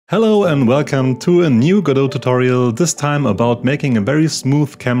Hello and welcome to a new Godot tutorial, this time about making a very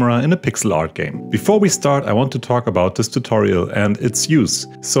smooth camera in a pixel art game. Before we start, I want to talk about this tutorial and its use.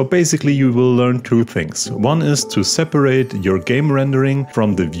 So basically you will learn two things. One is to separate your game rendering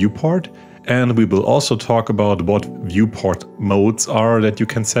from the viewport, and we will also talk about what viewport modes are that you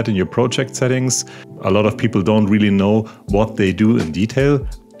can set in your project settings. A lot of people don't really know what they do in detail.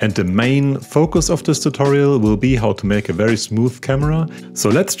 And the main focus of this tutorial will be how to make a very smooth camera. So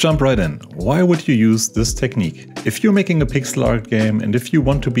let's jump right in. Why would you use this technique? If you're making a pixel art game and if you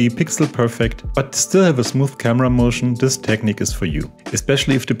want to be pixel perfect but still have a smooth camera motion, this technique is for you.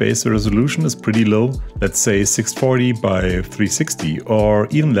 Especially if the base resolution is pretty low, let's say 640 by 360 or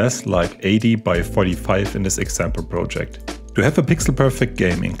even less, like 80 by 45 in this example project. To have a pixel perfect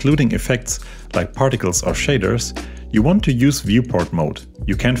game including effects like particles or shaders, you want to use viewport mode.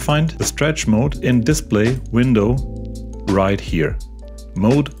 You can find the stretch mode in display window right here.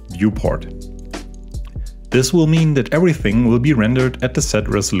 Mode viewport. This will mean that everything will be rendered at the set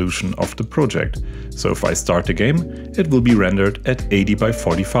resolution of the project. So if I start the game, it will be rendered at 80 by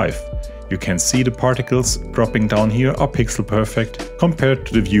 45. You can see the particles dropping down here are pixel perfect compared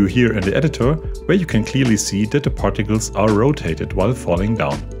to the view here in the editor, where you can clearly see that the particles are rotated while falling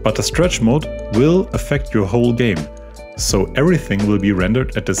down. But the stretch mode will affect your whole game. So everything will be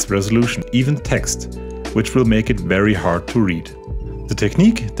rendered at this resolution, even text, which will make it very hard to read. The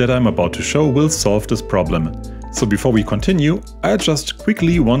technique that I'm about to show will solve this problem. So before we continue, I just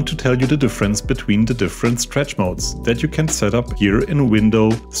quickly want to tell you the difference between the different stretch modes that you can set up here in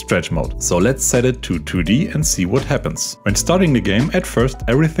Window Stretch Mode. So let's set it to 2D and see what happens. When starting the game, at first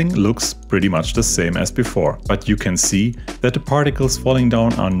everything looks pretty much the same as before, but you can see that the particles falling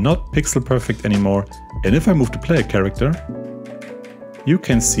down are not pixel perfect anymore, and if I move the player character, you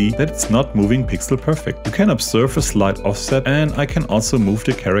can see that it's not moving pixel perfect. You can observe a slight offset, and I can also move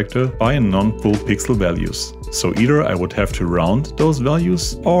the character by non-full pixel values. So either I would have to round those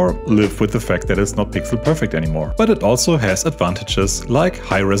values or live with the fact that it's not pixel perfect anymore. But it also has advantages like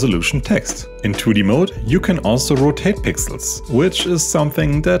high resolution text. In 2D mode, you can also rotate pixels, which is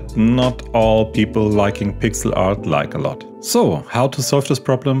something that not all people liking pixel art like a lot. So, how to solve this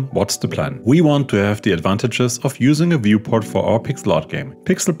problem? What's the plan? We want to have the advantages of using a viewport for our pixel art game.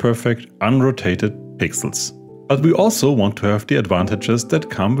 Pixel perfect, unrotated pixels. But we also want to have the advantages that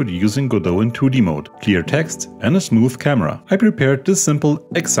come with using Godot in 2D mode, clear text and a smooth camera. I prepared this simple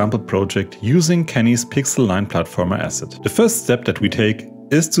example project using Kenney's pixel line platformer asset. The first step that we take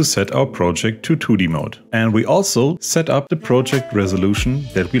is to set our project to 2D mode. And we also set up the project resolution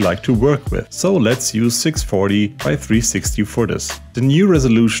that we like to work with. So let's use 640 by 360 for this. The new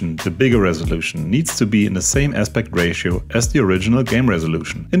resolution, the bigger resolution, needs to be in the same aspect ratio as the original game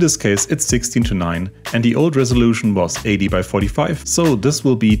resolution. In this case it's 16:9 and the old resolution was 80 by 45, so this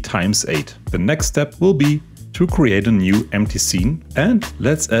will be times 8. The next step will be to create a new empty scene, and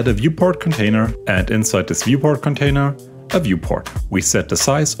let's add a viewport container, and inside this viewport container a viewport. We set the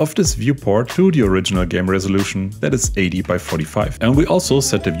size of this viewport to the original game resolution, that is 80 by 45. And we also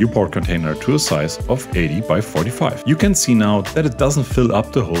set the viewport container to a size of 80 by 45. You can see now that it doesn't fill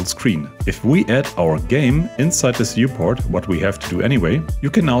up the whole screen. If we add our game inside this viewport, what we have to do anyway, you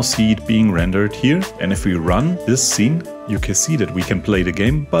can now see it being rendered here. And if we run this scene, you can see that we can play the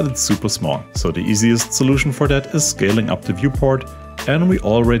game, but it's super small. So the easiest solution for that is scaling up the viewport. And we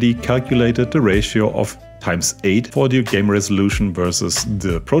already calculated the ratio of times 8 for the game resolution versus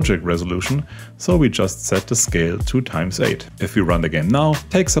the project resolution, so we just set the scale to times 8. If we run the game now, it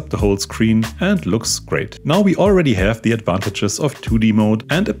takes up the whole screen and looks great. Now we already have the advantages of 2D mode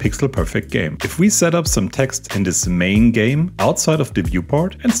and a pixel perfect game. If we set up some text in this main game outside of the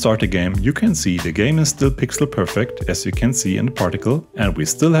viewport and start the game, you can see the game is still pixel perfect, as you can see in the particle, and we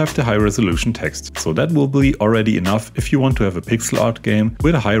still have the high resolution text. So that will be already enough if you want to have a pixel art game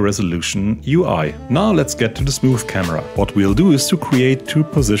with a high resolution UI. Now let's get to the smooth camera. What we'll do is to create two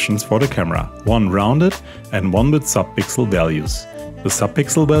positions for the camera, one rounded and one with subpixel values. The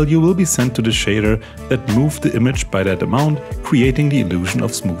subpixel value will be sent to the shader that moves the image by that amount, creating the illusion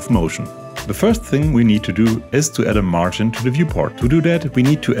of smooth motion. The first thing we need to do is to add a margin to the viewport. To do that, we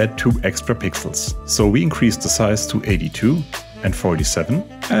need to add 2 extra pixels. So we increase the size to 82 and 47,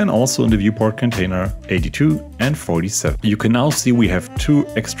 and also in the viewport container 82 and 47. You can now see we have 2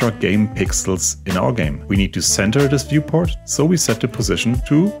 extra game pixels in our game. We need to center this viewport, so we set the position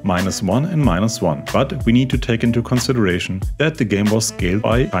to -1 and -1. But we need to take into consideration that the game was scaled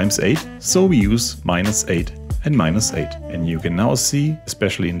by times 8, so we use -8 and -8. And you can now see,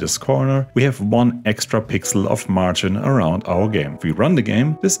 especially in this corner, we have one extra pixel of margin around our game. If we run the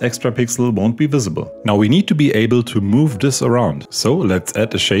game, this extra pixel won't be visible. Now we need to be able to move this around. So let's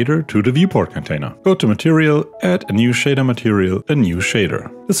add a shader to the viewport container. Go to Material, add a new shader material, a new shader.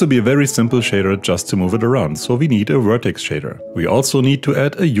 This will be a very simple shader just to move it around, so we need a vertex shader. We also need to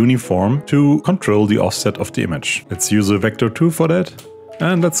add a uniform to control the offset of the image. Let's use a vector 2 for that.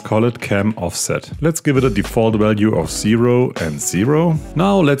 And let's call it cam offset. Let's give it a default value of 0 and 0.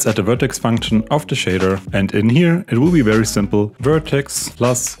 Now let's add a vertex function of the shader, and in here it will be very simple. Vertex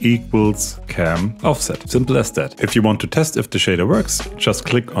plus equals cam offset. Simple as that. If you want to test if the shader works, just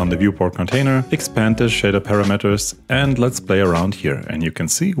click on the viewport container, expand the shader parameters, and let's play around here. And you can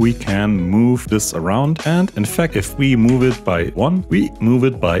see we can move this around, and in fact if we move it by 1, we move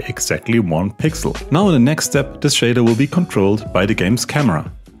it by exactly 1 pixel. Now in the next step, this shader will be controlled by the game's camera.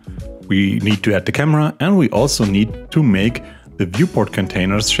 We need to add the camera, and we also need to make the viewport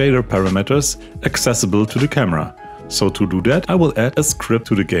container's shader parameters accessible to the camera. So to do that, I will add a script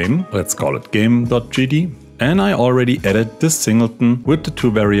to the game. Let's call it game.gd. And I already added this singleton with the 2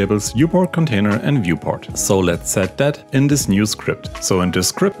 variables viewport container and viewport. So let's set that in this new script. So in this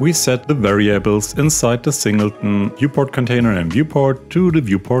script, we set the variables inside the singleton viewport container and viewport to the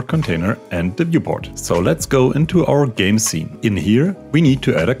viewport container and the viewport. So let's go into our game scene. In here, we need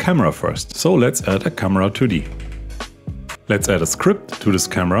to add a camera first. So let's add a camera 2D. Let's add a script to this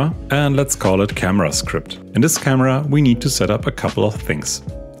camera, and let's call it camera script. In this camera, we need to set up a couple of things.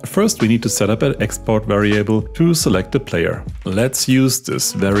 First, we need to set up an export variable to select the player. Let's use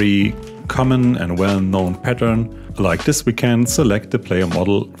this very common and well-known pattern. Like this, we can select the player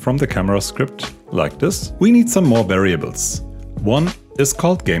model from the camera script, like this. We need some more variables. One is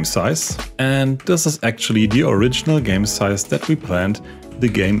called game size, and this is actually the original game size that we planned the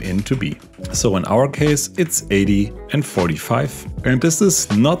game in to be. So in our case, it's 80 and 45, and this is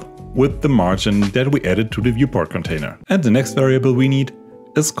not with the margin that we added to the viewport container. And the next variable we need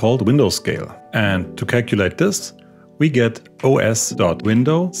is called window scale. And to calculate this, we get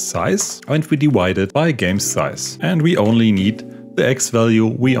os.window size, and we divide it by game size. And we only need the x value,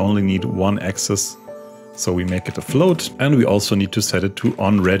 we only need one axis. So we make it a float, and we also need to set it to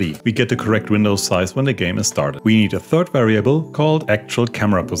onReady. We get the correct window size when the game is started. We need a third variable called actual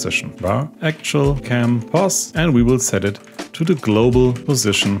camera position, var actual cam pos, and we will set it to the global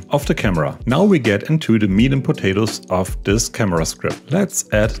position of the camera. Now we get into the meat and potatoes of this camera script. Let's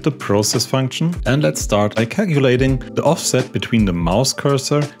add the process function, and let's start by calculating the offset between the mouse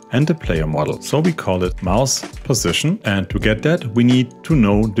cursor and the player model. So we call it mouse position, and to get that we need to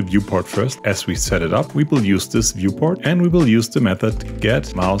know the viewport first. As we set it up, we will use this viewport, and we will use the method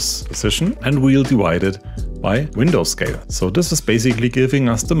get mouse position, and we'll divide it by window scale. So this is basically giving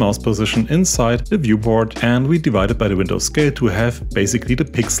us the mouse position inside the viewport, and we divide it by the window scale to have basically the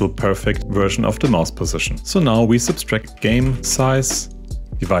pixel perfect version of the mouse position. So now we subtract game size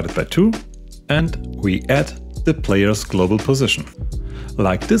divided by 2, and we add the player's global position.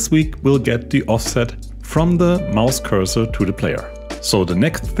 Like this, we will get the offset from the mouse cursor to the player. So the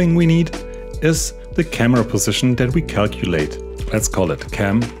next thing we need is the camera position that we calculate. Let's call it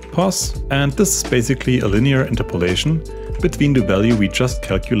cam pos, and this is basically a linear interpolation between the value we just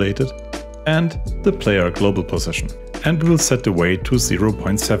calculated and the player global position. And we will set the weight to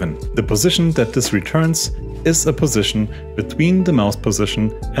 0.7. The position that this returns is a position between the mouse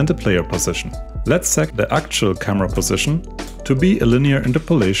position and the player position. Let's set the actual camera position to be a linear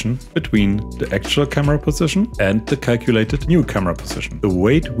interpolation between the actual camera position and the calculated new camera position. The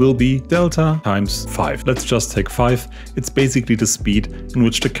weight will be delta times 5. Let's just take 5. It's basically the speed in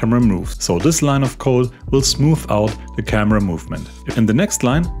which the camera moves. So this line of code will smooth out the camera movement. In the next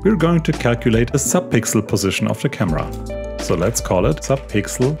line, we're going to calculate the subpixel position of the camera. So let's call it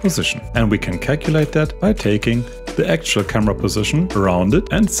subpixel position. And we can calculate that by taking the actual camera position, round it,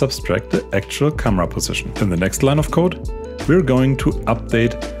 and subtract the actual camera position. In the next line of code, we're going to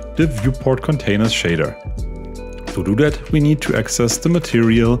update the viewport containers shader. To do that, we need to access the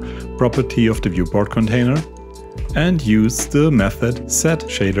material property of the viewport container and use the method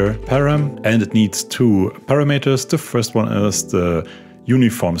setShaderParam, and it needs 2 parameters. The first one is the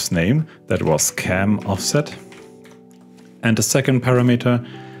uniform's name, that was cam offset, and the second parameter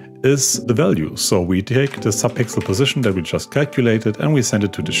is the value. So we take the subpixel position that we just calculated and we send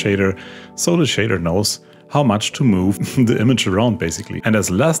it to the shader, so the shader knows how much to move the image around basically. And as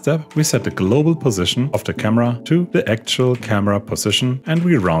a last step, we set the global position of the camera to the actual camera position, and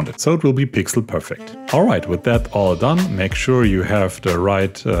we round it, so it will be pixel perfect. Alright, with that all done, make sure you have the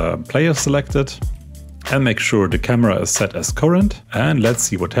right player selected, and make sure the camera is set as current, and let's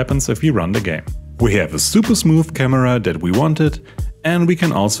see what happens if we run the game. We have a super smooth camera that we wanted, and we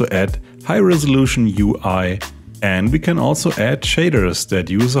can also add high resolution UI, and we can also add shaders that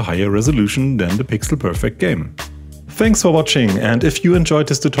use a higher resolution than the pixel perfect game. Thanks for watching, and if you enjoyed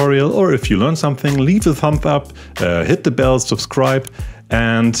this tutorial or if you learned something, leave a thumbs up, hit the bell, subscribe,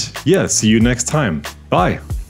 and yeah, see you next time. Bye!